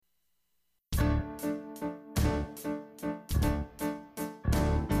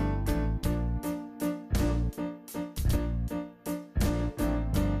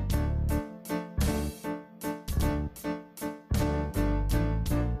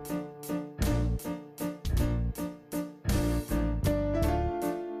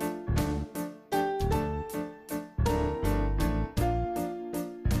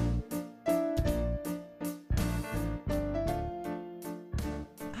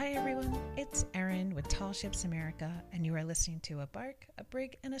Tall Ships America, and you are listening to A Bark, a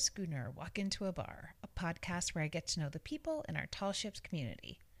Brig, and a Schooner Walk Into a Bar, a podcast where I get to know the people in our Tall Ships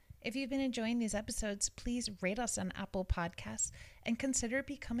community. If you've been enjoying these episodes, please rate us on Apple Podcasts and consider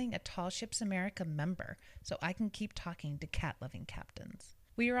becoming a Tall Ships America member so I can keep talking to cat-loving captains.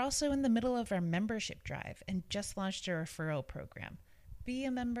 We are also in the middle of our membership drive and just launched a referral program. Be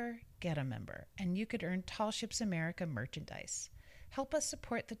a member, get a member, and you could earn Tall Ships America merchandise. Help us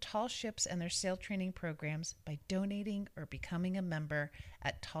support the tall ships and their sail training programs by donating or becoming a member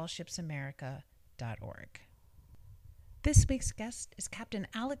at tallshipsamerica.org. This week's guest is Captain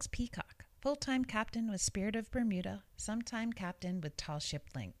Alex Peacock, full-time captain with Spirit of Bermuda, sometime captain with Tall Ship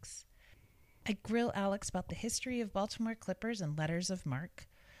Lynx. I grill Alex about the history of Baltimore Clippers and letters of marque.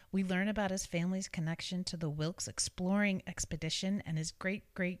 We learn about his family's connection to the Wilkes exploring expedition and his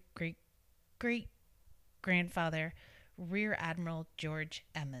great-great-great-great-grandfather, Rear Admiral George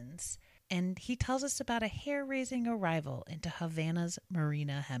Emmons, and he tells us about a hair-raising arrival into Havana's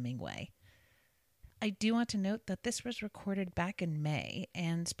Marina Hemingway. I do want to note that this was recorded back in May,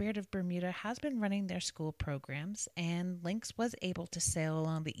 and Spirit of Bermuda has been running their school programs, and Lynx was able to sail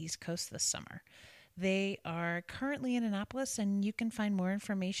along the East Coast this summer. They are currently in Annapolis, and you can find more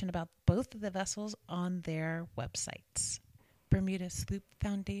information about both of the vessels on their websites,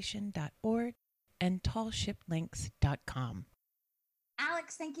 bermudasloopfoundation.org and tallshiplynx.com.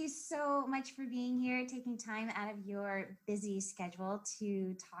 Alex, thank you so much for being here, taking time out of your busy schedule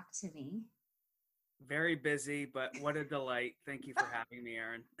to talk to me. Very busy, but what a delight. Thank you for having me,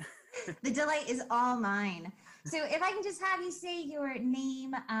 Erin. The delight is all mine. So if I can just have you say your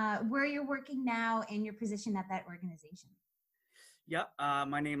name, where you're working now, and your position at that organization. Yep.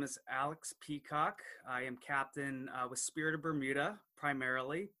 My name is Alex Peacock. I am captain with Spirit of Bermuda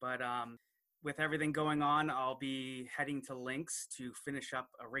primarily, but with everything going on, I'll be heading to Lynx to finish up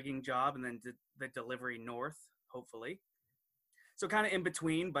a rigging job and then the delivery north, hopefully. So kind of in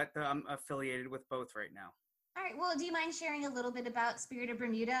between, but I'm affiliated with both right now. All right. Well, do you mind sharing a little bit about Spirit of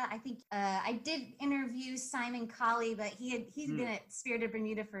Bermuda? I think I did interview Simon Colley, but he's been at Spirit of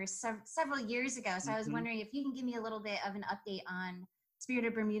Bermuda for several years ago. So I was wondering if you can give me a little bit of an update on Spirit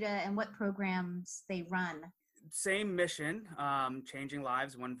of Bermuda and what programs they run. Same mission, changing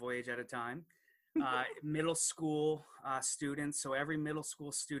lives one voyage at a time. Middle school students. So every middle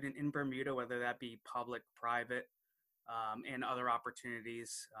school student in Bermuda, whether that be public, private, and other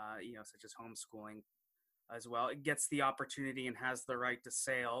opportunities, such as homeschooling as well, it gets the opportunity and has the right to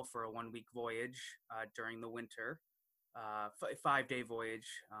sail for a 1-week voyage during the winter, 5-day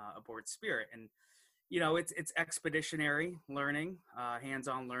voyage aboard Spirit. And it's expeditionary learning,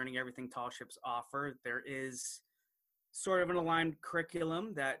 hands-on learning, everything tall ships offer. There is sort of an aligned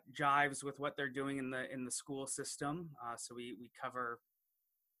curriculum that jives with what they're doing in the school system. So we cover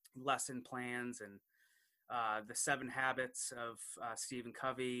lesson plans and the 7 habits of Stephen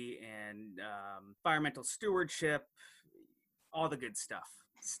Covey and environmental stewardship, all the good stuff,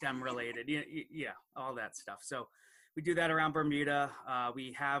 STEM related, all that stuff. So we do that around Bermuda.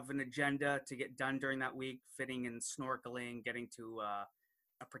 We have an agenda to get done during that week, fitting and snorkeling, getting to a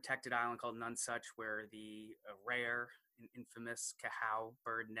protected island called Nonsuch, where the rare and infamous cahao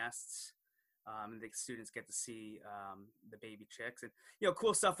bird nests. And the students get to see the baby chicks and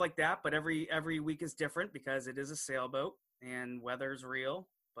cool stuff like that. But every week is different because it is a sailboat and weather's real.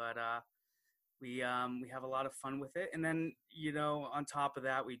 But we have a lot of fun with it. And then on top of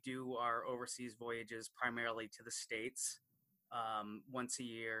that, we do our overseas voyages primarily to the States once a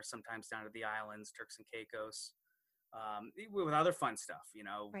year, sometimes down to the islands, Turks and Caicos, with other fun stuff.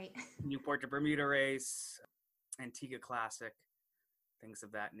 Right. Newport to Bermuda race, Antigua Classic, things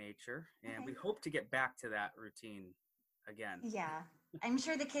of that nature. And we hope to get back to that routine again. Yeah, I'm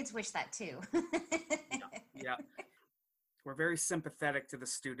sure the kids wish that too. Yeah. We're very sympathetic to the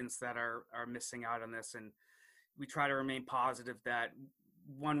students that are missing out on this. And we try to remain positive that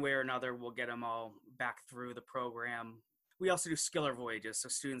one way or another, we'll get them all back through the program. We also do skiller voyages. So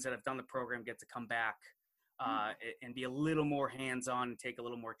students that have done the program get to come back and be a little more hands-on and take a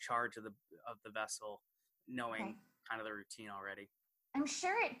little more charge of the vessel, knowing kind of the routine already. I'm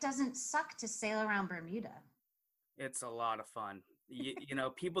sure it doesn't suck to sail around Bermuda. It's a lot of fun.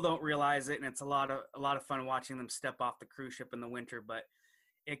 People don't realize it, and it's a lot of fun watching them step off the cruise ship in the winter, but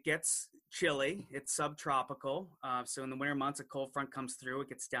it gets chilly. It's subtropical. So in the winter months, a cold front comes through. It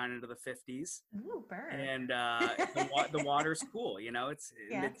gets down into the 50s. Ooh, bird. And the water's cool. It's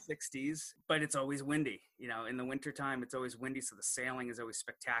mid-60s, but it's always windy. In the wintertime, it's always windy, so the sailing is always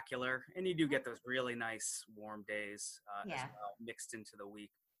spectacular. And you do get those really nice warm days as well, mixed into the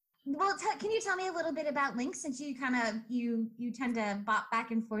week. Well, can you tell me a little bit about Lynx, since you kind of you tend to bop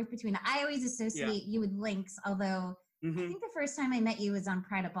back and forth between. I always Yeah. associate you with Lynx, although I Hmm. think the first time I met you was on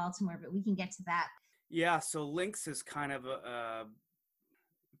Pride of Baltimore, but we can get to that. Yeah. So Lynx is kind of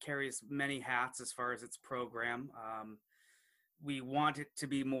carries many hats as far as its program. We want it to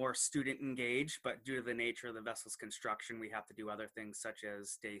be more student engaged, but due to the nature of the vessel's construction, we have to do other things such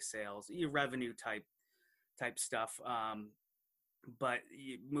as day sales, revenue type stuff. But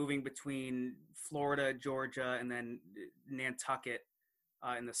moving between Florida, Georgia, and then Nantucket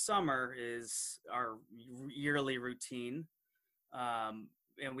in the summer is our yearly routine.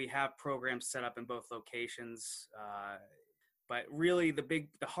 And we have programs set up in both locations. But really, the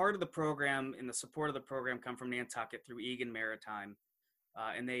heart of the program and the support of the program come from Nantucket through Egan Maritime.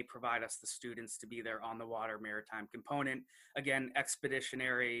 And they provide us the students to be there on the water maritime component. Again,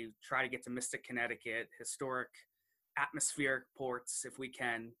 expeditionary, try to get to Mystic, Connecticut, historic atmospheric ports if we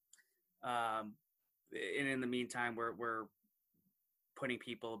can. And in the meantime, we're putting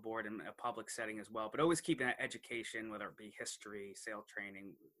people aboard in a public setting as well, but always keeping that education, whether it be history, sail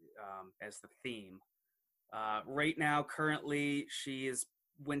training, as the theme. Right now, currently, she is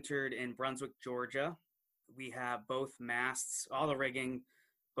wintered in Brunswick, Georgia. We have both masts, all the rigging,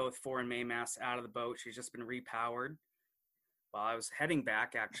 both fore and main masts out of the boat. She's just been repowered. Well, I was heading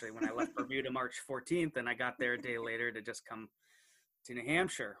back actually when I left Bermuda March 14th, and I got there a day later to just come to New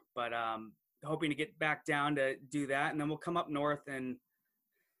Hampshire. But hoping to get back down to do that, and then we'll come up north and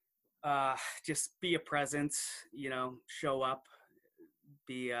just be a presence, show up,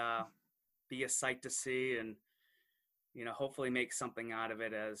 be a sight to see, and hopefully make something out of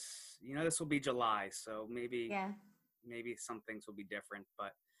it. As this will be July, so maybe some things will be different,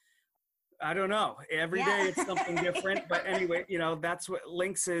 but I don't know. Every day it's something different. But anyway, that's what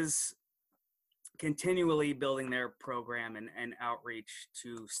Lynx is, continually building their program and outreach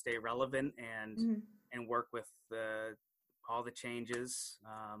to stay relevant and work with all the changes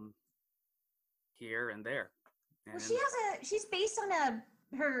here and there. And Well, she's based on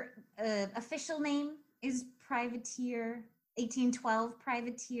her official name is Privateer 1812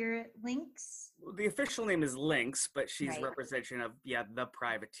 Privateer Lynx. The official name is Lynx, but she's representation of the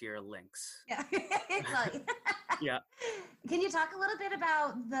Privateer Lynx. Yeah. Yeah. Can you talk a little bit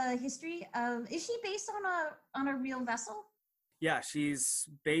about the history of? Is she based on a real vessel? Yeah, she's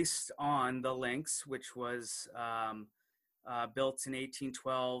based on the Lynx, which was built in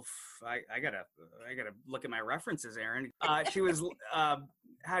 1812. I gotta look at my references, Aaron. She was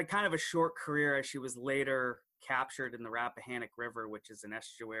had kind of a short career, as she was later captured in the Rappahannock River, which is an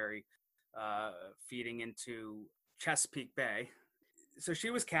estuary feeding into Chesapeake Bay. So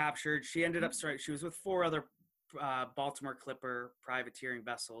she was captured. She ended up she was with 4 other Baltimore Clipper privateering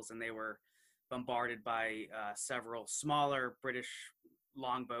vessels, and they were bombarded by several smaller British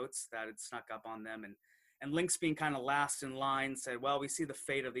longboats that had snuck up on them. And Lynx, being kind of last in line, said, well, we see the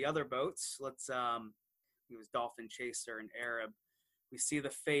fate of the other boats. Let's, he was Dolphin Chaser and Arab. We see the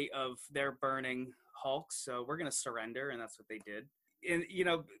fate of their burning hulks, so we're going to surrender. And that's what they did. And,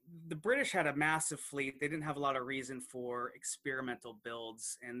 the British had a massive fleet. They didn't have a lot of reason for experimental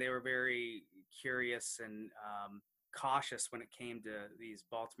builds, and they were very curious and cautious when it came to these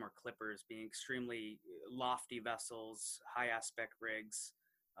Baltimore Clippers being extremely lofty vessels, high aspect rigs,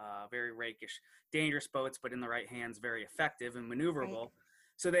 very rakish, dangerous boats, but in the right hands, very effective and maneuverable. Right.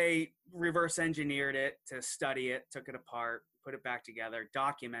 So they reverse engineered it to study it, took it apart, put it back together,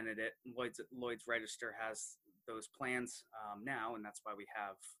 documented it. Lloyd's Register has those plans now, and that's why we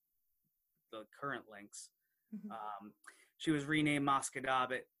have the current Lynx. Mm-hmm. She was renamed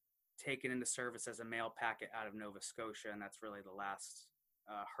Muscadabat, taken into service as a mail packet out of Nova Scotia, and that's really the last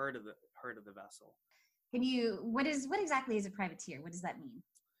heard of the vessel. What exactly is a privateer? What does that mean?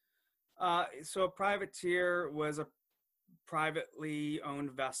 So a privateer was a privately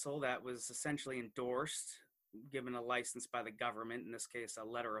owned vessel that was essentially endorsed, given a license by the government, in this case a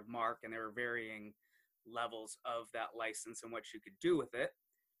letter of marque, and there were varying levels of that license and what you could do with it.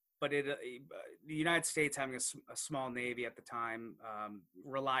 But the United States, having a small navy at the time,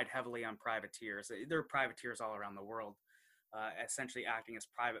 relied heavily on privateers. There are privateers all around the world, essentially acting as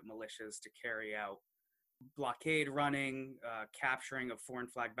private militias to carry out blockade running, capturing of foreign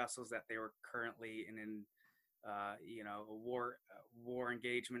flag vessels that they were currently in a war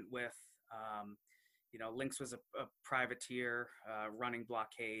engagement with. Lynx was a privateer running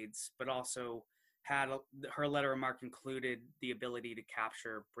blockades, but also had her letter of marque included the ability to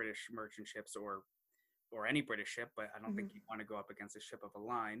capture British merchant ships or any British ship, but I don't think you want to go up against a ship of a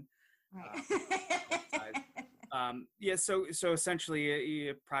line. Right. So essentially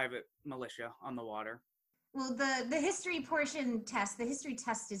a private militia on the water. Well, the history portion test, the history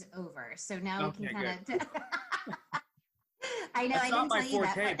test is over. So now we can kind of. I know, That's I not didn't my tell you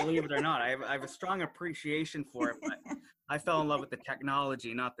that. forte, believe it or not. I have a strong appreciation for it, but I fell in love with the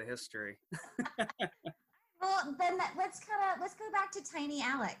technology, not the history. Well, then let's go back to Tiny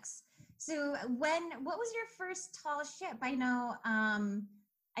Alex. So what was your first tall ship? I know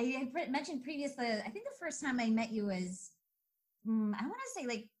I had mentioned previously. I think the first time I met you was I want to say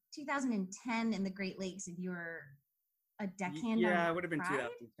like 2010 in the Great Lakes, and you were a deckhand. Yeah, on it would have been Pride?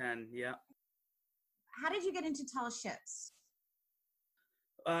 2010. Yeah. How did you get into tall ships?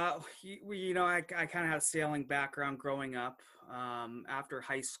 I kind of had a sailing background growing up. After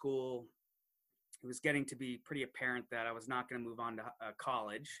high school, it was getting to be pretty apparent that I was not going to move on to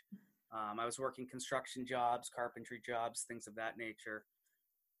college. I was working construction jobs, carpentry jobs, things of that nature.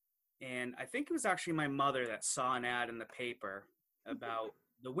 And I think it was actually my mother that saw an ad in the paper about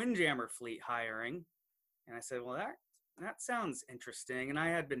the Windjammer fleet hiring. And I said, well, that sounds interesting. And I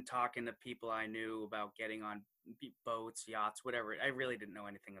had been talking to people I knew about getting on boats, yachts, whatever. I really didn't know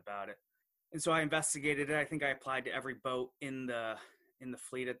anything about it. And so I investigated it. I think I applied to every boat in the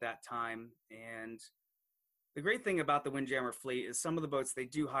fleet at that time. And the great thing about the Windjammer fleet is some of the boats, they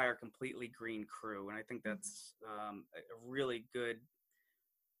do hire completely green crew. And I think that's a really good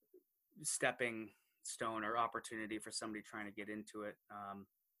stepping stone or opportunity for somebody trying to get into it.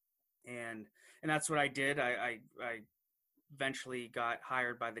 And that's what I did. I eventually got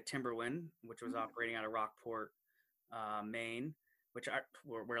hired by the Timberwind, which was operating out of Rockport, Maine,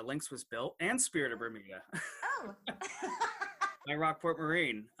 where Lynx was built, and Spirit of Bermuda. Oh. By Rockport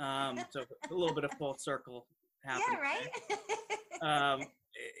Marine. So a little bit of full circle happening. Yeah, right.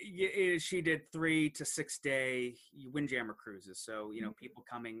 She did 3 to 6 day Windjammer cruises. So, people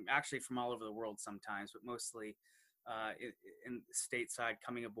coming actually from all over the world sometimes, but mostly in stateside,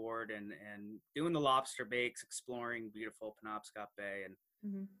 coming aboard and doing the lobster bakes, exploring beautiful Penobscot Bay,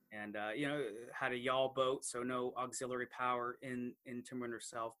 and had a yawl boat, so no auxiliary power in Timberwind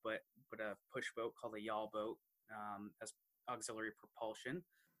herself, but a push boat called a yawl boat as auxiliary propulsion.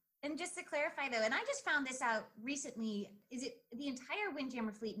 And just to clarify though, and I just found this out recently, is it the entire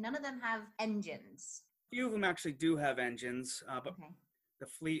Windjammer fleet? None of them have engines. A few of them actually do have engines, but okay. The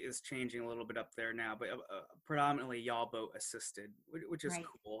fleet is changing a little bit up there now, but predominantly yawl boat assisted, which is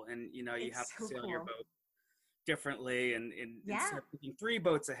cool. And you have to sail your boat differently, and instead of thinking 3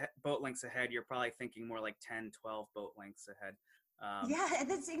 boat lengths ahead, you're probably thinking more like 10, 12 boat lengths ahead. Yeah,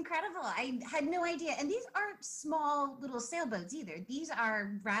 that's incredible. I had no idea. And these aren't small little sailboats either. These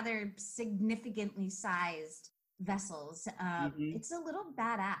are rather significantly sized vessels. It's a little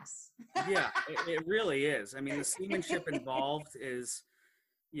badass. Yeah, it really is. I mean, the seamanship involved is,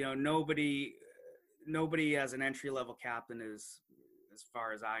 nobody as an entry-level captain is, as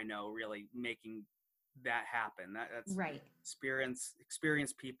far as I know, really making that happen. That's right.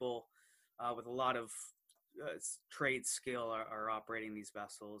 Experienced people with a lot of trade skill are operating these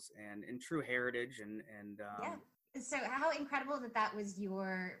vessels, and in true heritage and yeah. So how incredible that was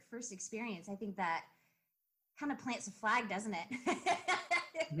your first experience. I think that kind of plants a flag, doesn't it?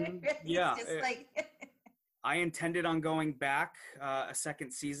 Yeah. It's just like I intended on going back a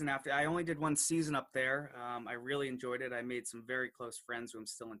second season after. I only did 1 season up there. I really enjoyed it. I made some very close friends who I'm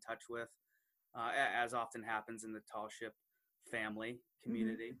still in touch with, as often happens in the tall ship family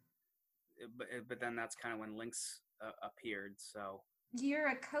community. But then that's kind of when Lynx appeared. So you're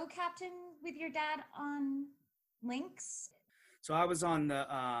a co-captain with your dad on Lynx? So I was on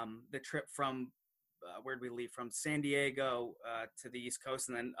the trip from where'd we leave from? San Diego to the East Coast,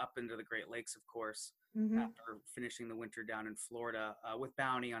 and then up into the Great Lakes, of course, after finishing the winter down in Florida with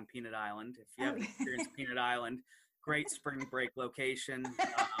Bounty on Peanut Island. If you haven't experienced Peanut Island, great spring break location.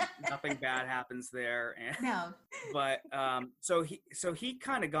 Nothing bad happens there. No. But so he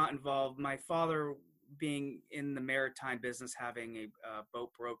kind of got involved. My father, being in the maritime business, having a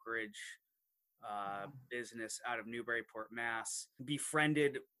boat brokerage business out of Newburyport, Mass,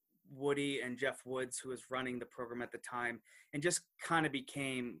 befriended Woody and Jeff Woods, who was running the program at the time, and just kind of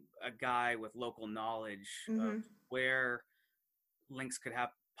became a guy with local knowledge of where Lynx could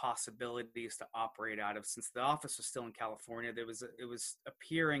have possibilities to operate out of. Since the office was still in California, it was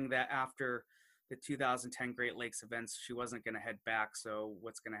appearing that after the 2010 Great Lakes events, she wasn't going to head back. So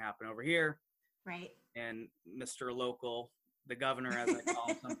what's going to happen over here? Right. And Mr. Local, the governor, as I call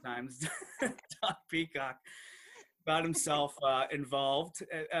him sometimes, Alex Peacock, got himself involved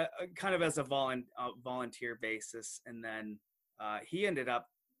kind of as a volunteer basis. And then he ended up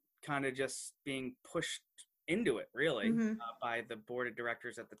kind of just being pushed into it, really, by the board of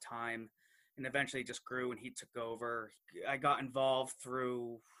directors at the time, and eventually just grew, and he took over. I got involved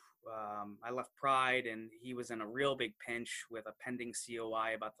through I left Pride, and he was in a real big pinch with a pending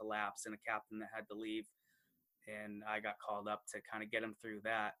COI about to lapse and a captain that had to leave. And I got called up to kind of get him through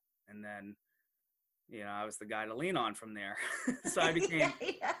that. And then, I was the guy to lean on from there. So I became.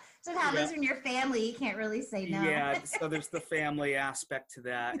 Yeah. So it happens when you're family, you can't really say no. Yeah. So there's the family aspect to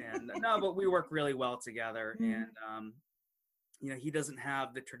that. And no, but we work really well together. And, he doesn't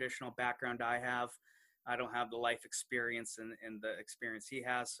have the traditional background I have. I don't have the life experience and the experience he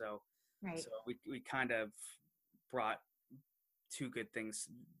has. So, right. So we kind of brought two good things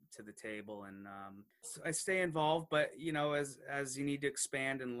to the table, and so I stay involved, but as you need to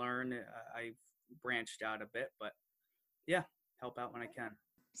expand and learn, I've branched out a bit, but yeah, help out when I can.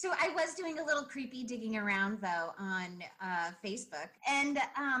 So I was doing a little creepy digging around though on Facebook, and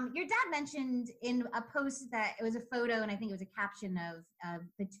your dad mentioned in a post that it was a photo, and I think it was a caption of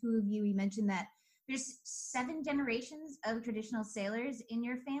the two of you. He mentioned that there's 7 generations of traditional sailors in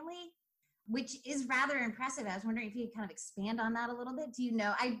your family, which is rather impressive. I was wondering if you could kind of expand on that a little bit. Do you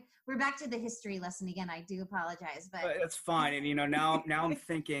know? We're back to the history lesson again. I do apologize, but that's fine. And now I'm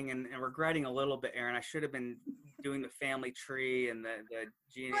thinking and regretting a little bit, Aaron. I should have been doing the family tree and the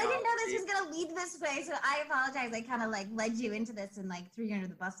genealogy. Well, I didn't know this was going to lead this way, so I apologize. I kind of led you into this and threw you under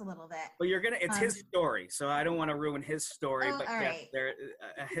the bus a little bit. Well, it's his story, so I don't want to ruin his story. Oh, but all right. There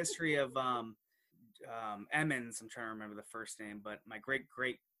a history of Emmons. I'm trying to remember the first name, but my great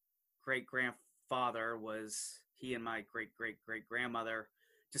grandfather he and my great grandmother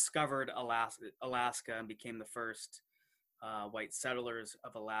discovered Alaska and became the first white settlers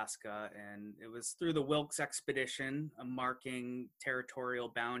of Alaska. And it was through the Wilkes expedition, marking territorial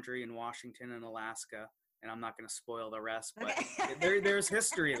boundary in Washington and Alaska. And I'm not going to spoil the rest, but there's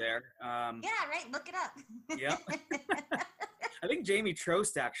history there. Yeah, right. Look it up. Yeah. I think Jamie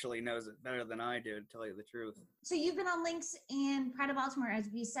Trost actually knows it better than I do, to tell you the truth. So you've been on Lynx and Pride of Baltimore, as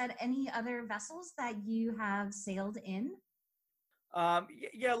we said. Any other vessels that you have sailed in?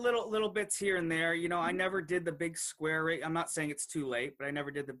 Yeah, little bits here and there. I never did the big square rig. I'm not saying it's too late, but I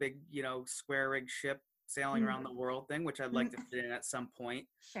never did the big, square rig ship sailing around the world thing, which I'd like to fit in at some point.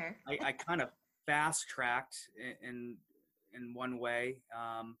 Sure. I kind of fast tracked in one way.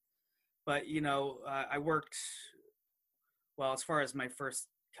 But I worked. Well, as far as my first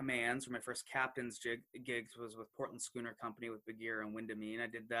commands or my first captain's gigs was with Portland Schooner Company with Begier and Windamine. I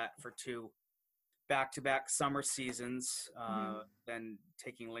did that for 2 back-to-back summer seasons, then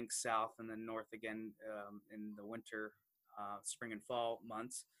taking Lynx south and then north again in the winter, spring and fall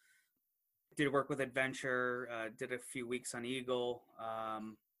months. Did work with Adventure, did a few weeks on Eagle.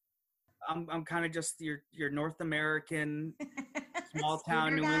 I'm kind of just your North American small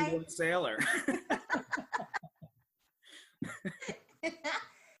town New England sailor.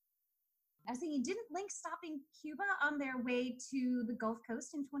 I was thinking, didn't Lynx stop in Cuba on their way to the Gulf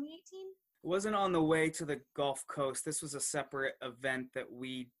Coast in 2018? It wasn't on the way to the Gulf Coast. This was a separate event that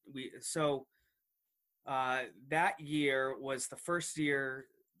that year was the first year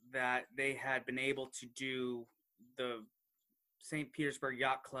that they had been able to do the St. Petersburg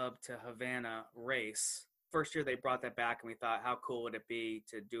Yacht Club to Havana race. First year they brought that back, and we thought, how cool would it be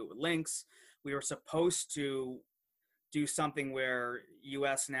to do it with Lynx? We were supposed to do something where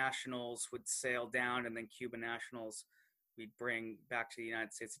U.S. nationals would sail down and then Cuban nationals we'd bring back to the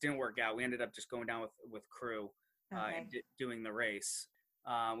United States. It didn't work out. We ended up just going down with crew and doing the race.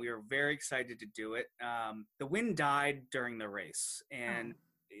 We were very excited to do it. The wind died during the race, and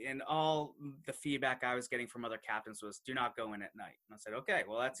all the feedback I was getting from other captains was, do not go in at night. And I said, okay,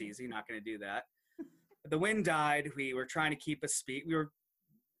 well, that's easy. Not going to do that. The wind died. We were trying to keep a speed. We were,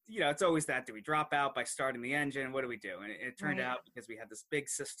 it's always that. Do we drop out by starting the engine? What do we do? And it turned out, because we had this big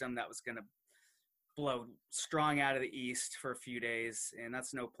system that was going to blow strong out of the east for a few days, and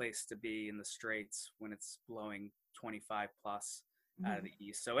that's no place to be in the Straits when it's blowing 25 plus out of the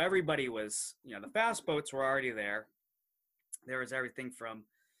east. So everybody was, the fast boats were already there. There was everything from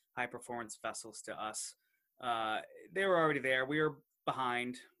high performance vessels to us. They were already there. We were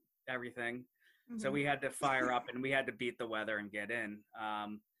behind everything. So we had to fire up and we had to beat the weather and get in.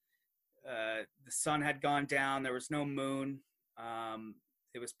 The sun had gone down. There was no moon.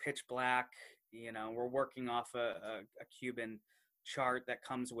 It was pitch black. We're working off a Cuban chart that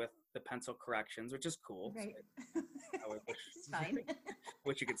comes with the pencil corrections, which is cool. Right. So it's fine.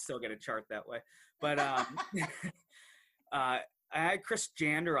 Wish you could still get a chart that way. But I had Chris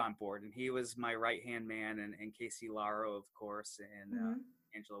Jander on board, and he was my right-hand man, and Casey Laro, of course, and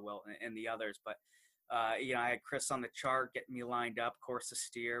Angela Welton and the others. But I had Chris on the chart, getting me lined up, course to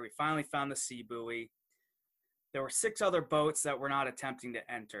steer. We finally found the sea buoy. There were 6 other boats that were not attempting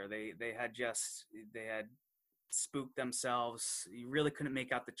to enter. They had spooked themselves. You really couldn't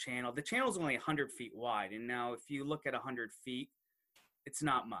make out the channel. The channel's only 100 feet wide. And now if you look at 100 feet, it's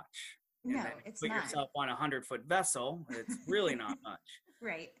not much. And No, then it's put not. yourself on a 100-foot vessel, it's really not much.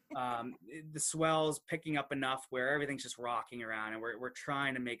 Right. The swell's picking up enough where everything's just rocking around, and we're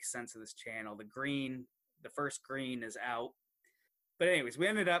trying to make sense of this channel. The first green is out. But anyways, we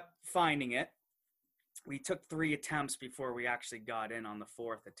ended up finding it. We took 3 attempts before we actually got in on the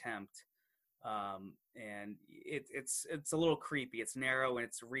 4th attempt. And it's a little creepy. It's narrow and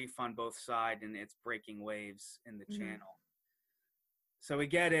it's reef on both sides, and it's breaking waves in the channel. So we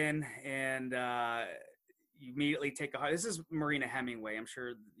get in, and you immediately take this is Marina Hemingway. I'm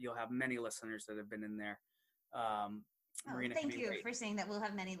sure you'll have many listeners that have been in there. Marina thank Hemingway. you for saying that we'll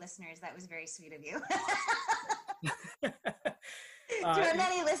have many listeners. That was very sweet of you. To have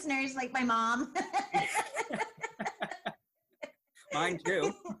many listeners, like my mom. Mine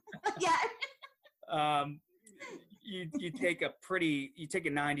too. Yeah. You take a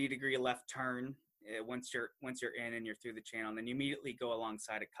 90-degree left turn once you're in and you're through the channel, and then you immediately go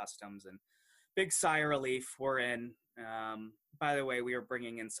alongside of customs, and big sigh of relief. We're in. By the way, we are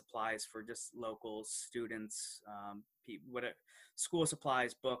bringing in supplies for just locals, students, school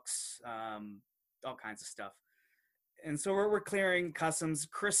supplies, books, all kinds of stuff. And so we're clearing customs.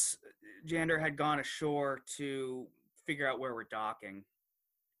 Chris Jander had gone ashore to figure out where we're docking.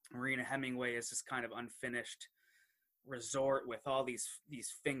 Marina Hemingway is this kind of unfinished resort with all these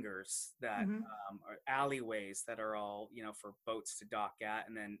fingers that are alleyways that are all, for boats to dock at.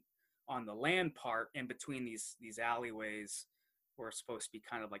 And then on the land part, in between these alleyways, were supposed to be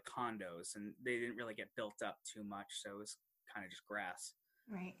kind of like condos, and they didn't really get built up too much, so it was kind of just grass.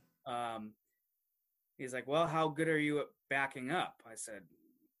 Right. He's like, well, how good are you at backing up? I said,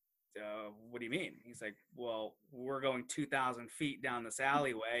 what do you mean? He's like, well, we're going 2,000 feet down this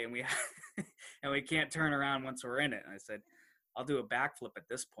alleyway, and we can't turn around once we're in it. And I said, I'll do a backflip at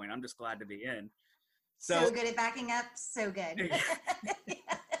this point. I'm just glad to be in. So good at backing up. So good.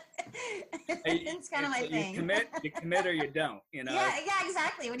 It's kind of my thing. You commit or you don't, Yeah,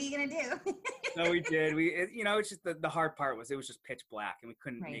 exactly. What are you going to do? No, we did. It's just the hard part was it was just pitch black, and we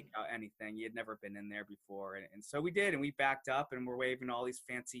couldn't make out anything. You had never been in there before. And so we did, and we backed up, and we're waving all these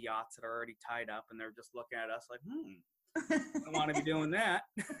fancy yachts that are already tied up, and they're just looking at us like, I don't want to be doing that.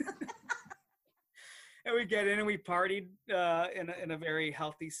 And we get in, and we partied in a very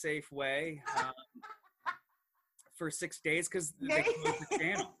healthy, safe way for 6 days, because they closed the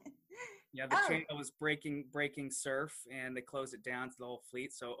channel. Yeah, the channel was breaking surf, and they closed it down to the whole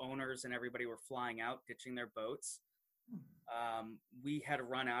fleet. So owners and everybody were flying out, ditching their boats. We had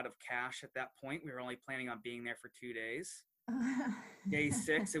run out of cash at that point. We were only planning on being there for 2 days. Day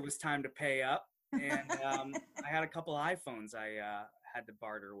 6, it was time to pay up, and I had a couple iPhones I had to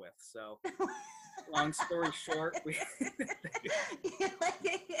barter with. So, long story short, we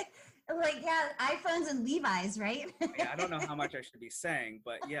iPhones and Levi's, right? Yeah, I don't know how much I should be saying,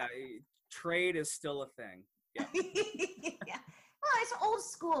 but yeah, trade is still a thing. Yeah. Yeah. Well, it's old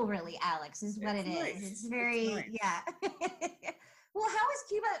school, really, Alex, is what it is. Nice. It's very, nice. Yeah. Well, how is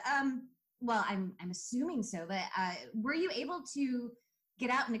Cuba? Well, I'm assuming so, but were you able to get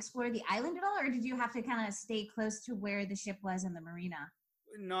out and explore the island at all, or did you have to kind of stay close to where the ship was in the marina?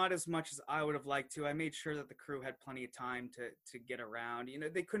 Not as much as I would have liked to. I made sure that the crew had plenty of time to get around.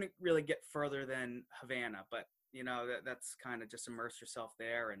 They couldn't really get further than Havana, but that's kind of just immerse yourself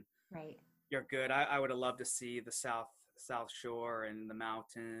there, and you're good. I would have loved to see the South Shore and the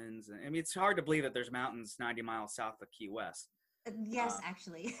mountains. I mean, it's hard to believe that there's mountains 90 miles south of Key West. Yes,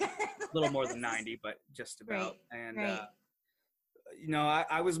 actually. A little more than 90, but just about. Right. And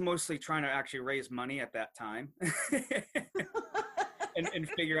I was mostly trying to actually raise money at that time. And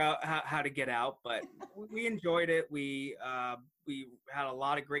figure out how to get out, but we enjoyed it. We had a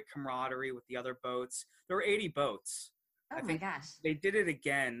lot of great camaraderie with the other boats. There were 80 boats. Oh my gosh! They did it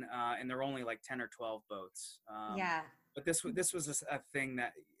again, and there were only like 10 or 12 boats. Yeah. But this was a thing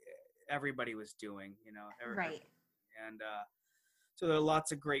that everybody was doing, Right. And so there were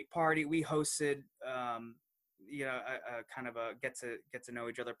lots of great party. We hosted, a kind of a get to know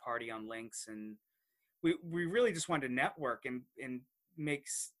each other party on Lynx, and we really just wanted to network and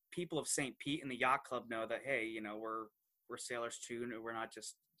makes people of St. Pete and the yacht club know that, hey, we're sailors too. We're not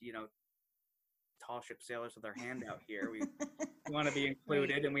just, tall ship sailors with our hand out here. We want to be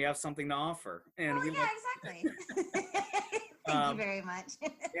included, and we have something to offer. And exactly. Thank you very much.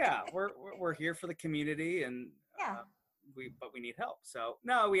 Yeah, we're here for the community, and we need help. So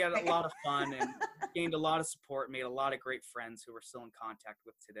no, we had a lot of fun and gained a lot of support, made a lot of great friends who we're still in contact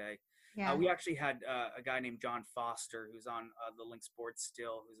with today. Yeah. We actually had a guy named John Foster, who's on the Lynx board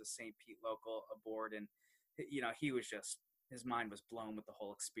still, who's a St. Pete local aboard, and he was just, his mind was blown with the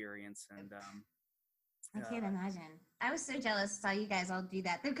whole experience. And I can't imagine. I was so jealous, saw you guys all do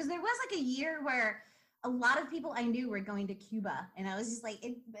that, because there was like a year where a lot of people I knew were going to Cuba, and I was just like,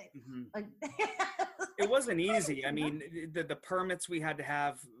 it wasn't easy. I mean, the permits we had to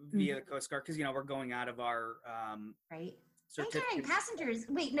have via the Coast Guard, because we're going out of our right. And carrying passengers.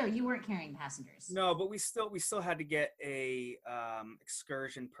 Wait, no, you weren't carrying passengers. No, but we still had to get a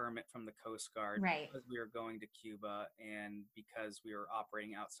excursion permit from the Coast Guard, right? Because we were going to Cuba, and because we were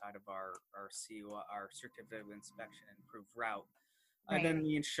operating outside of our CUA, our certificate of inspection and approved route. Right. And then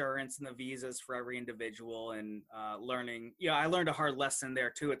the insurance and the visas for every individual, and learning. I learned a hard lesson there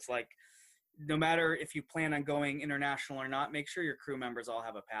too. It's like, no matter if you plan on going international or not, make sure your crew members all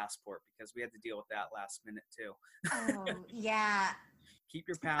have a passport, because we had to deal with that last minute too. Oh, yeah. Keep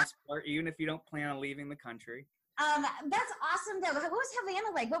your passport, even if you don't plan on leaving the country. That's awesome though. What was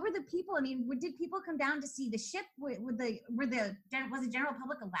Havana like? What were the people? I mean, did people come down to see the ship? Was the general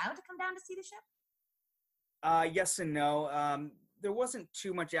public allowed to come down to see the ship? Yes and no. There wasn't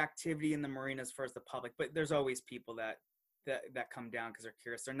too much activity in the marina as far as the public, but there's always people that come down because they're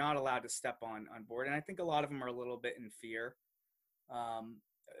curious. They're not allowed to step on board, and I think a lot of them are a little bit in fear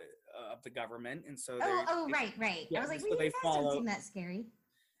of the government, and so right. Yeah, I was like, well, you guys don't seem that scary.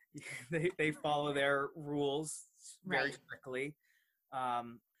 They follow their rules very strictly.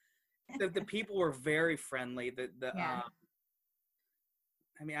 The people were very friendly.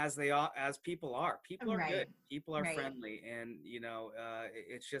 I mean, as people are. People are good. People are friendly, and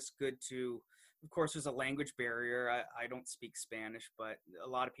it's just good to. Of course, there's a language barrier. I don't speak Spanish, but a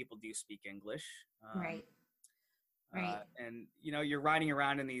lot of people do speak English. Right. And, you're riding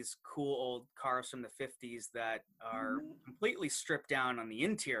around in these cool old cars from the 50s that are completely stripped down on the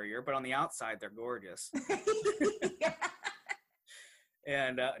interior, but on the outside, they're gorgeous.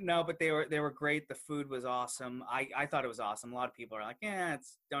 And no, but they were great. The food was awesome. I thought it was awesome. A lot of people are like,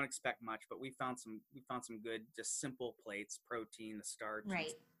 don't expect much, but we found some good, just simple plates, protein, the starch, and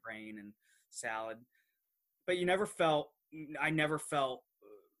grain, and salad. But I never felt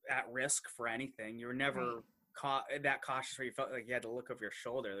at risk for anything. You were never that cautious where you felt like you had to look over your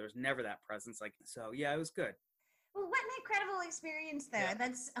shoulder. There was never that presence. Like, so yeah, it was good. Well, what an incredible experience though. Yeah.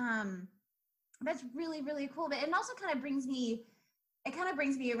 That's really, really cool. But it also kind of brings me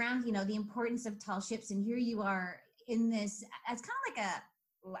around, the importance of tall ships. And here you are in this, it's kind of like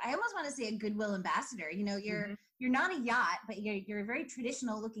I almost want to say a goodwill ambassador. You're not a yacht, but you're a very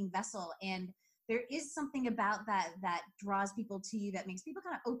traditional looking vessel. And there is something about that draws people to you, that makes people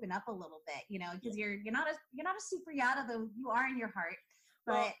kind of open up a little bit, because you're not a super yacht, although you are in your heart.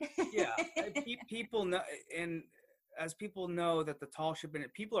 But people know, and as people know that the tall ship, and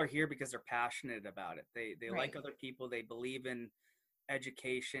people are here because they're passionate about it. They like other people. They believe in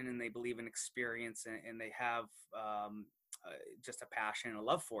education, and they believe in experience, and they have just a passion and a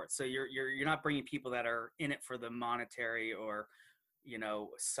love for it. So you're not bringing people that are in it for the monetary or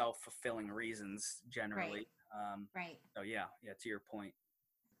self-fulfilling reasons generally. So yeah, to your point.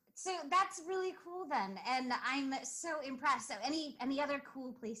 So that's really cool then, and I'm so impressed. So any other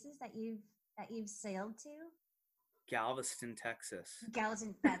cool places that you've sailed to? Galveston, Texas.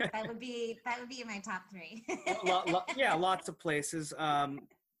 Galveston, that would be in my top 3. Yeah, lots of places.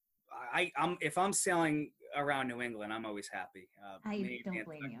 If I'm sailing around New England, I'm always happy. I don't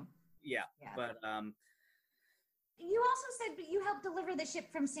blame you. Yeah, but you also said you helped deliver the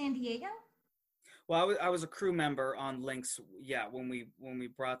ship from San Diego? Well, I was a crew member on Lynx. Yeah, when we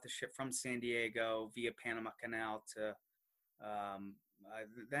brought the ship from San Diego via Panama Canal to,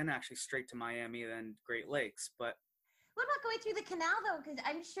 then actually straight to Miami, then Great Lakes. But what about going through the canal though? Because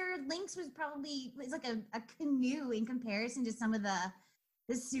I'm sure Lynx was like a canoe in comparison to some of the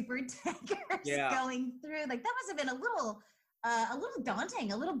super tankers going through. Like that must have been a little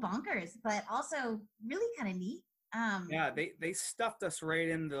daunting, a little bonkers, but also really kind of neat. They stuffed us right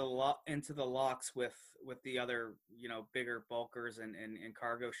into the locks with the other bigger bulkers and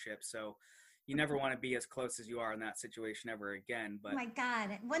cargo ships. So you never want to be as close as you are in that situation ever again. But oh my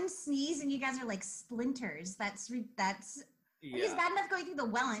God, one sneeze and you guys are like splinters. That's it's bad enough going through the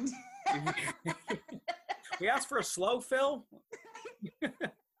Welland. We asked for a slow fill.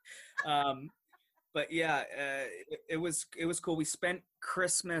 But yeah, it was cool. We spent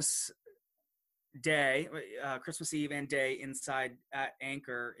Christmas Eve and day inside at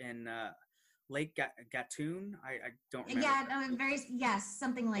anchor in Lake Gatun. I don't remember.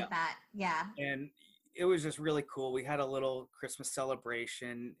 Something like that. Yeah. And it was just really cool. We had a little Christmas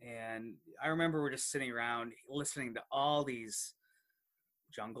celebration, and I remember we're just sitting around listening to all these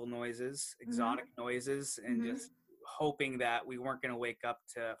jungle noises, exotic noises, and just hoping that we weren't going to wake up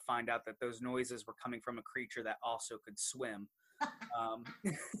to find out that those noises were coming from a creature that also could swim. Um,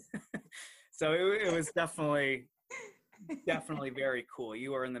 so it was definitely very cool.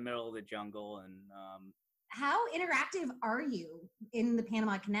 You are in the middle of the jungle, and how interactive are you in the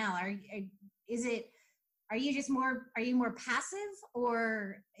Panama Canal? Are you more passive,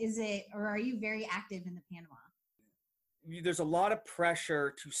 or are you very active in the Panama? There's a lot of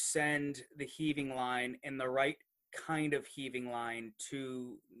pressure to send the heaving line and the right kind of heaving line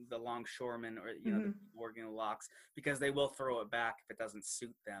to the longshoremen, or the people working the locks, because they will throw it back if it doesn't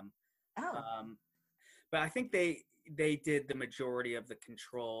suit them. But I think they did the majority of the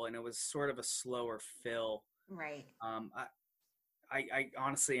control, and it was sort of a slower fill. Right. I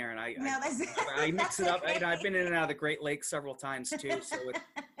honestly, Aaron, I mix it up. Okay. I've been in and out of the Great Lakes several times too, so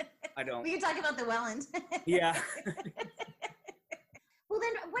I don't. We can talk about the Welland. Yeah. Well,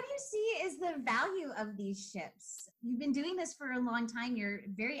 then, what do you see is the value of these ships? You've been doing this for a long time. You're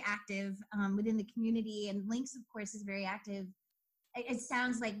very active within the community, and Lynx, of course, is very active. It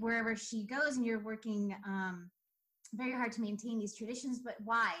sounds like wherever she goes, and you're working very hard to maintain these traditions. But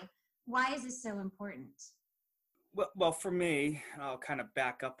why? Why is this so important? Well, for me, I'll kind of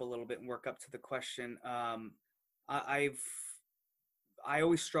back up a little bit and work up to the question. I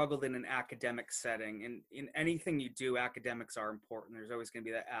always struggled in an academic setting, and in anything you do, academics are important. There's always going to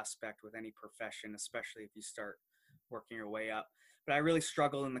be that aspect with any profession, especially if you start working your way up. But I really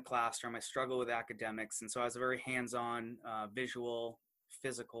struggled in the classroom. I struggled with academics, and so I was a very hands-on, visual,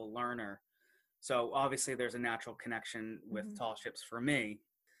 physical learner. So obviously there's a natural connection with tall ships for me.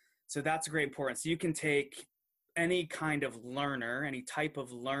 So that's great importance. You can take any kind of learner, any type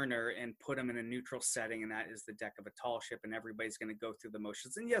of learner, and put them in a neutral setting, and that is the deck of a tall ship, and everybody's going to go through the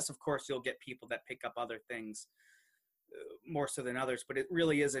motions. And yes, of course, you'll get people that pick up other things more so than others, but it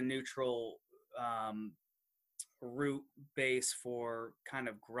really is a neutral root base for kind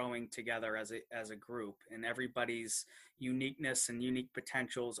of growing together as a group, and everybody's uniqueness and unique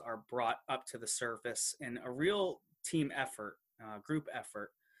potentials are brought up to the surface in a real team effort, group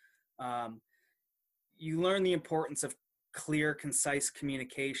effort. You learn the importance of clear, concise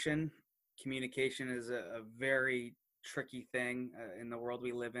communication. Communication is a very tricky thing in the world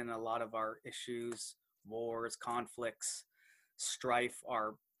we live in. A lot of our issues, wars, conflicts, strife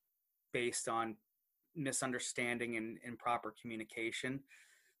are based on misunderstanding and improper communication.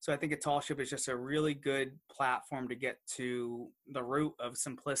 So I think a tall ship is just a really good platform to get to the root of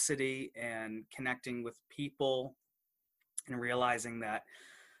simplicity and connecting with people and realizing that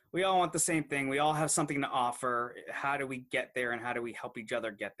we all want the same thing. We all have something to offer. How do we get there, and how do we help each other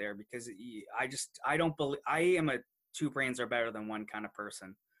get there? Because I don't believe I am a two brains are better than one kind of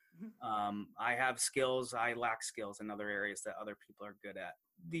person. I have skills. I lack skills in other areas that other people are good at.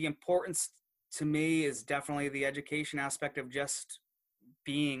 The importance to me is definitely the education aspect of just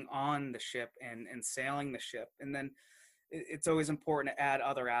being on the ship and sailing the ship. And then it's always important to add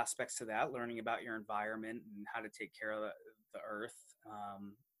other aspects to that, learning about your environment and how to take care of the earth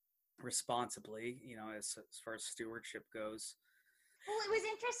responsibly, as far as stewardship goes. Well, it was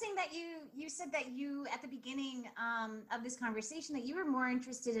interesting that you said that you, at the beginning of this conversation, that you were more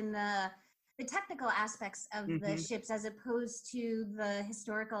interested in the technical aspects of the ships as opposed to the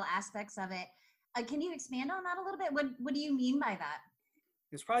historical aspects of it. Can you expand on that a little bit? What do you mean by that?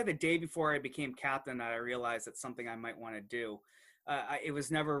 It was probably the day before I became captain that I realized that's something I might want to do. It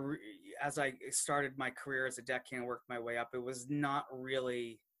was never, as I started my career as a deckhand, worked my way up, it was not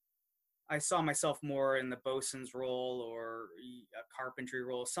really, I saw myself more in the bosun's role or a carpentry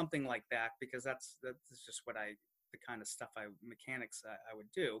role, something like that, because that's just the kind of stuff mechanics I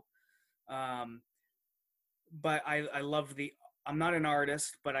would do. But I love I'm not an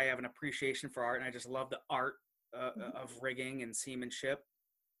artist, but I have an appreciation for art, and I just love the art of rigging and seamanship,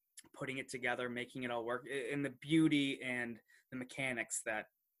 putting it together, making it all work, and the beauty and the mechanics that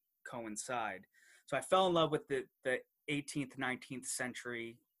coincide. So I fell in love with the 18th, 19th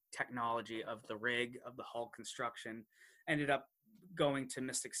century technology of the rig, of the hull construction. Ended up going to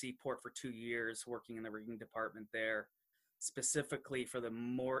Mystic Seaport for 2 years, working in the rigging department there, specifically for the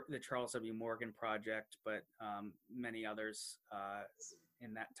Charles W. Morgan project, but many others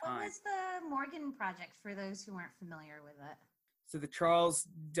in that time. What was the Morgan project, for those who aren't familiar with it? So the Charles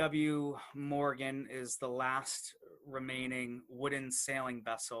W. Morgan is the last remaining wooden sailing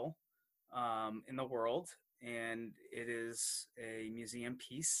vessel in the world, and it is a museum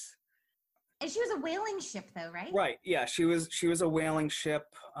piece. And she was a whaling ship, though, right? Right. Yeah, she was a whaling ship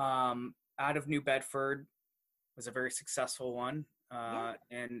out of New Bedford. It was a very successful one,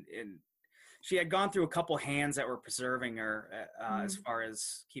 and she had gone through a couple hands that were preserving her as far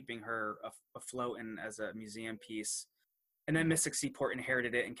as keeping her afloat and as a museum piece. And then Mystic Seaport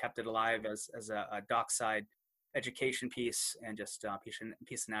inherited it and kept it alive as a dockside education piece and just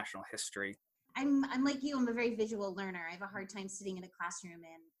piece of national history. I'm like you. I'm a very visual learner. I have a hard time sitting in a classroom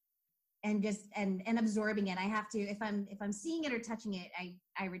and just and absorbing it. I have to, if I'm seeing it or touching it,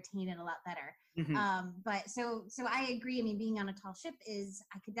 I retain it a lot better. But so I agree. I mean, being on a tall ship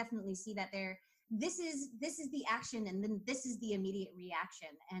I could definitely see that there. This is the action, and then this is the immediate reaction.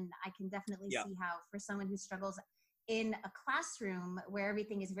 And I can definitely see how, for someone who struggles in a classroom where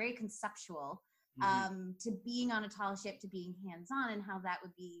everything is very conceptual, to being on a tall ship, to being hands-on, and how that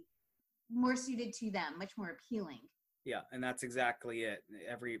would be more suited to them, much more appealing. Yeah, and that's exactly it.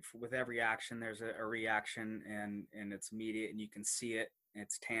 With every action, there's a reaction, and it's immediate, and you can see it.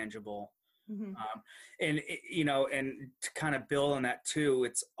 It's tangible, and to kind of build on that too.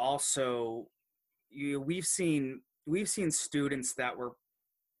 It's also we've seen students that were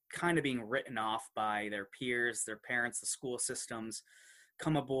kind of being written off by their peers, their parents, the school systems,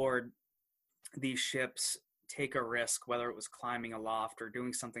 come aboard these ships, take a risk, whether it was climbing a loft or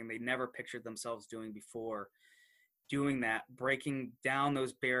doing something they never pictured themselves doing before. Doing that, breaking down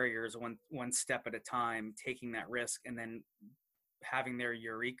those barriers one step at a time, taking that risk, and then having their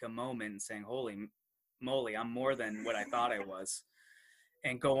eureka moment and saying, holy moly, I'm more than what I thought I was,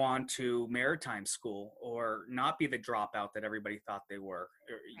 and go on to maritime school or not be the dropout that everybody thought they were.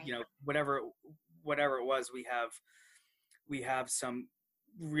 Or, whatever it was, we have some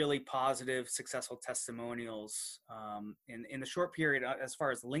really positive, successful testimonials in the short period as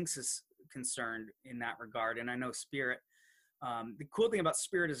far as Lynx is concerned in that regard. And I know Spirit, the cool thing about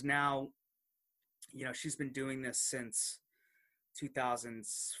Spirit is now, she's been doing this since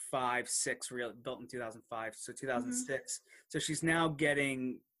 2005, 6, really built in 2005. So 2006. So she's now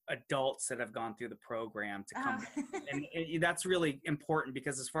getting adults that have gone through the program to come. And that's really important,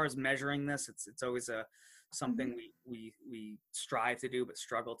 because as far as measuring this, it's always something we strive to do, but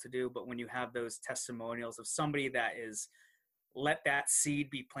struggle to do. But when you have those testimonials of somebody that is, let that seed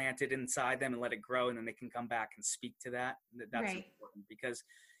be planted inside them and let it grow, and then they can come back and speak to that's important, because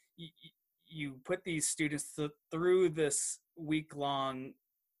you put these students through this week-long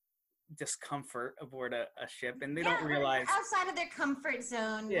discomfort aboard a ship, and they don't realize outside of their comfort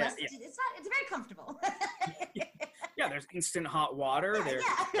zone. It's very comfortable. There's instant hot water, there's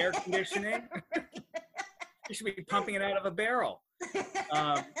air conditioning. You should be pumping it out of a barrel.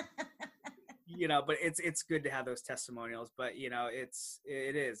 But it's good to have those testimonials, but it's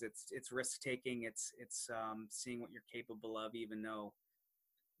risk taking. It's seeing what you're capable of, even though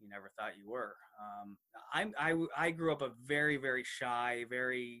you never thought you were. I grew up a very, very shy,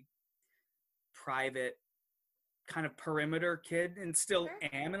 very private kind of perimeter kid, and still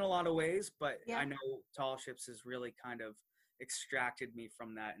am in a lot of ways, but I know tall ships has really kind of extracted me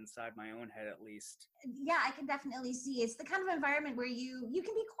from that inside my own head, at least. I can definitely see it's the kind of environment where you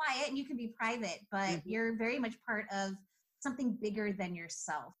can be quiet and you can be private, but you're very much part of something bigger than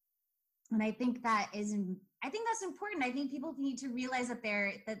yourself. And I think that's important. I think people need to realize that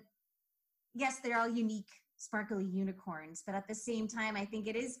they're all unique, sparkly unicorns, but at the same time, I think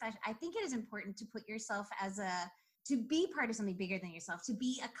it is important to put yourself to be part of something bigger than yourself, to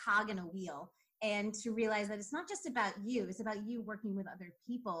be a cog in a wheel, and to realize that it's not just about you, it's about you working with other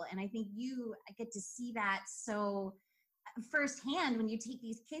people. And I think you get to see that so firsthand when you take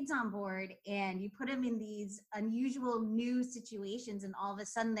these kids on board and you put them in these unusual new situations, and all of a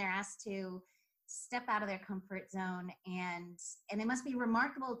sudden they're asked to step out of their comfort zone, and it must be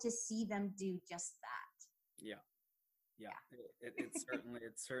remarkable to see them do just that.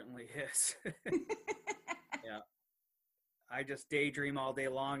 It certainly is. I just daydream all day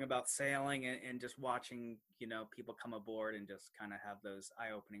long about sailing and just watching, people come aboard and just kind of have those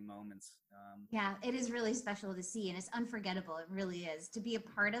eye-opening moments. It is really special to see, and it's unforgettable. It really is. To be a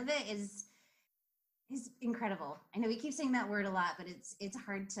part of it is incredible. I know we keep saying that word a lot, but it's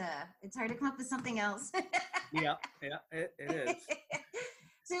hard to come up with something else. It is.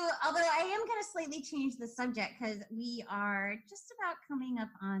 So, although I am going to slightly change the subject, because we are just about coming up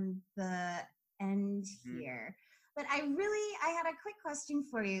on the end here. But I had a quick question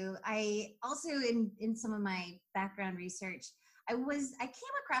for you. I also, in some of my background research, I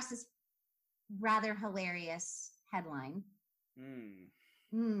came across this rather hilarious headline.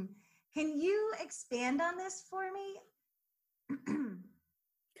 Can you expand on this for me?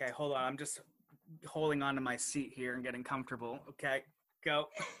 Okay, hold on. I'm just holding onto my seat here and getting comfortable. Okay, go.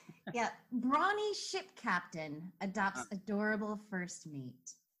 Brawny ship captain adopts adorable first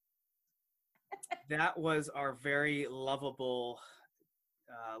mate. That was our very lovable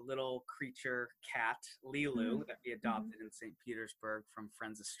little creature cat, Lilu, that we adopted in St. Petersburg from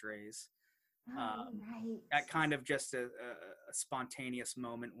Friends of Strays. Right. That kind of just a spontaneous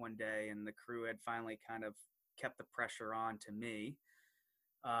moment one day, and the crew had finally kind of kept the pressure on to me,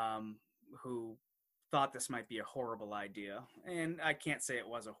 who thought this might be a horrible idea. And I can't say it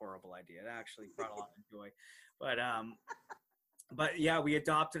was a horrible idea. It actually brought a lot of joy. But yeah, we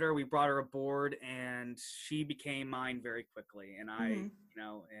adopted her, we brought her aboard, and she became mine very quickly. And I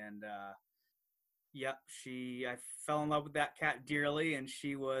fell in love with that cat dearly, and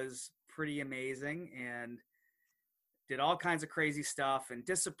she was pretty amazing and did all kinds of crazy stuff and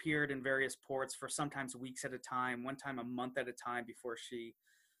disappeared in various ports for sometimes weeks at a time, one time a month at a time, before she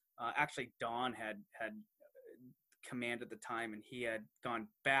actually Don had command at the time, and he had gone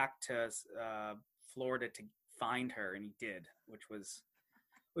back to Florida to find her, and he did, which was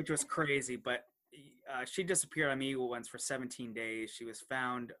crazy. But she disappeared on me once for 17 days. She was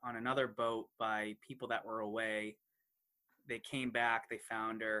found on another boat by people that were away. They came back, they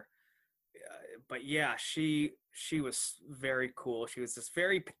found her. But yeah, she was very cool. She was this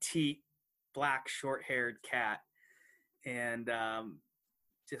very petite, black, short-haired cat, and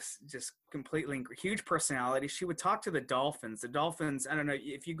just completely huge personality. She would talk to the dolphins. The dolphins, I don't know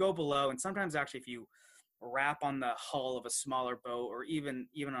if you go below, and sometimes actually if you wrap on the hull of a smaller boat, or even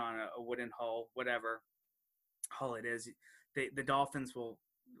on a wooden hull, whatever hull it is, the dolphins will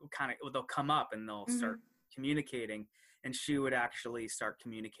they'll come up and they'll start communicating. And she would actually start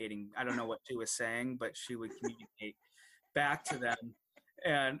communicating. I don't know what she was saying, but she would communicate back to them,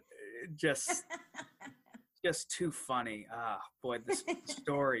 and just too funny. Boy, the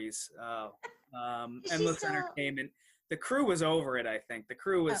stories, endless entertainment. The crew was over it. I think the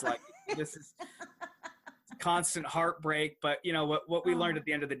crew was like, this is constant heartbreak. But you know what we learned at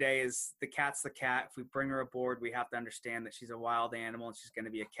the end of the day is the cat's the cat. If we bring her aboard, we have to understand that she's a wild animal and she's going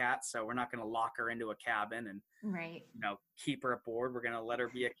to be a cat. So we're not going to lock her into a cabin and keep her aboard. We're going to let her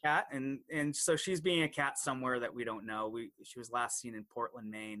be a cat, and so she's being a cat somewhere that we don't know. She was last seen in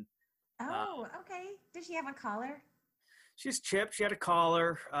Portland, Maine. Oh, okay. Does she have a collar? She's chipped. She had a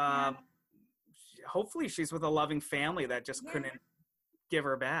collar. Hopefully she's with a loving family that just couldn't give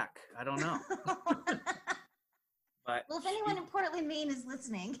her back. I don't know. But well, if anyone in Portland, Maine is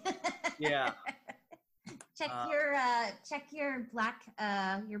listening, check your black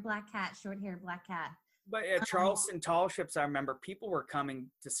cat, short-haired black cat. But at Charleston Tall Ships, I remember people were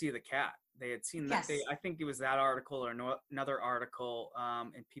coming to see the cat. They had seen that. I think it was that article or another article,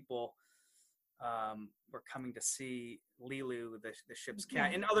 and people were coming to see Lilu, the ship's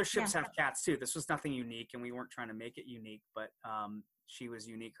cat. And other ships have cats too. This was nothing unique, and we weren't trying to make it unique, but she was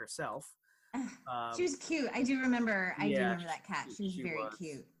unique herself. She was cute. I do remember that cat. She was very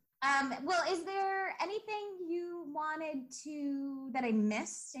cute. Well, is there anything you wanted that I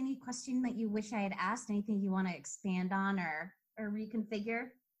missed? Any question that you wish I had asked? Anything you want to expand on or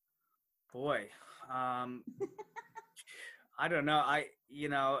reconfigure? Boy, I don't know. I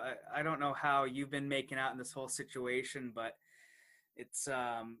don't know how you've been making out in this whole situation, but it's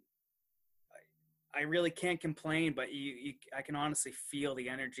I really can't complain, but I can honestly feel the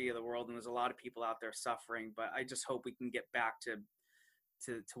energy of the world, and there's a lot of people out there suffering, but I just hope we can get back to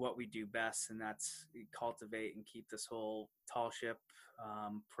what we do best, and that's cultivate and keep this whole Tall Ship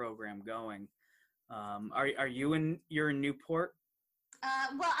program going. You're in Newport?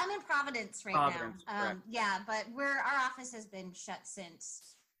 Well, I'm in Providence now. But our office has been shut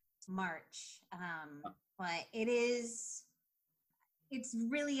since March. But it's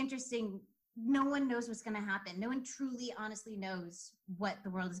really interesting. No one knows what's going to happen. No one truly, honestly knows what the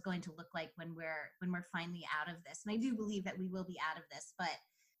world is going to look like when we're finally out of this. And I do believe that we will be out of this, but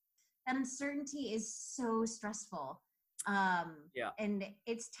that uncertainty is so stressful. And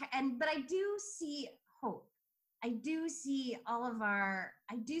but I do see hope. I do see a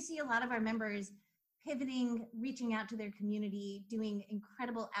lot of our members pivoting, reaching out to their community, doing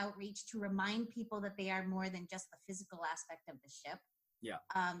incredible outreach to remind people that they are more than just the physical aspect of the ship. Yeah.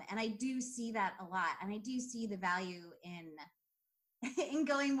 And I do see that a lot. And I do see the value in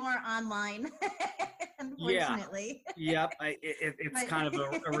going more online, unfortunately. Yeah. Yep. It's kind of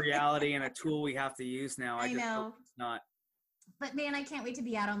a reality and a tool we have to use now. I know. Hope it's not. But man, I can't wait to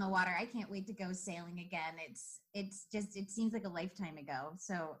be out on the water. I can't wait to go sailing again. It seems like a lifetime ago.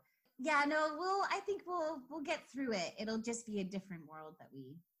 So yeah, no, I think we'll get through it. It'll just be a different world that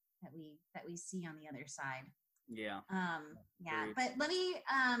we see on the other side. Yeah. Great. But let me,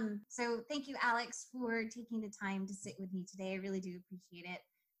 so thank you, Alex, for taking the time to sit with me today. I really do appreciate it.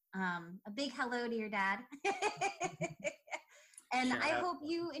 A big hello to your dad. And Shout I out. hope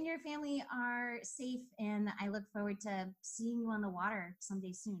you and your family are safe, and I look forward to seeing you on the water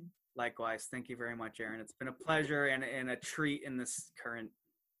someday soon. Likewise. Thank you very much, Aaron. It's been a pleasure and a treat in this current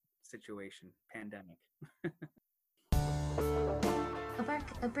situation, pandemic. A Bark,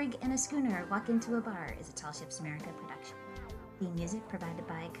 a Brig, and a Schooner Walk Into a Bar is a Tall Ships America production. Theme music provided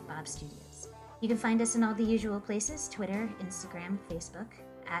by Kebab Studios. You can find us in all the usual places: Twitter, Instagram, Facebook,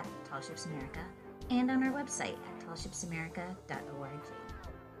 at Tall Ships America, and on our website at tallshipsamerica.org.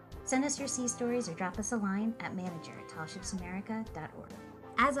 Send us your sea stories or drop us a line at manager@tallshipsamerica.org.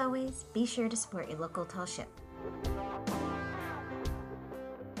 As always, be sure to support your local tall ship.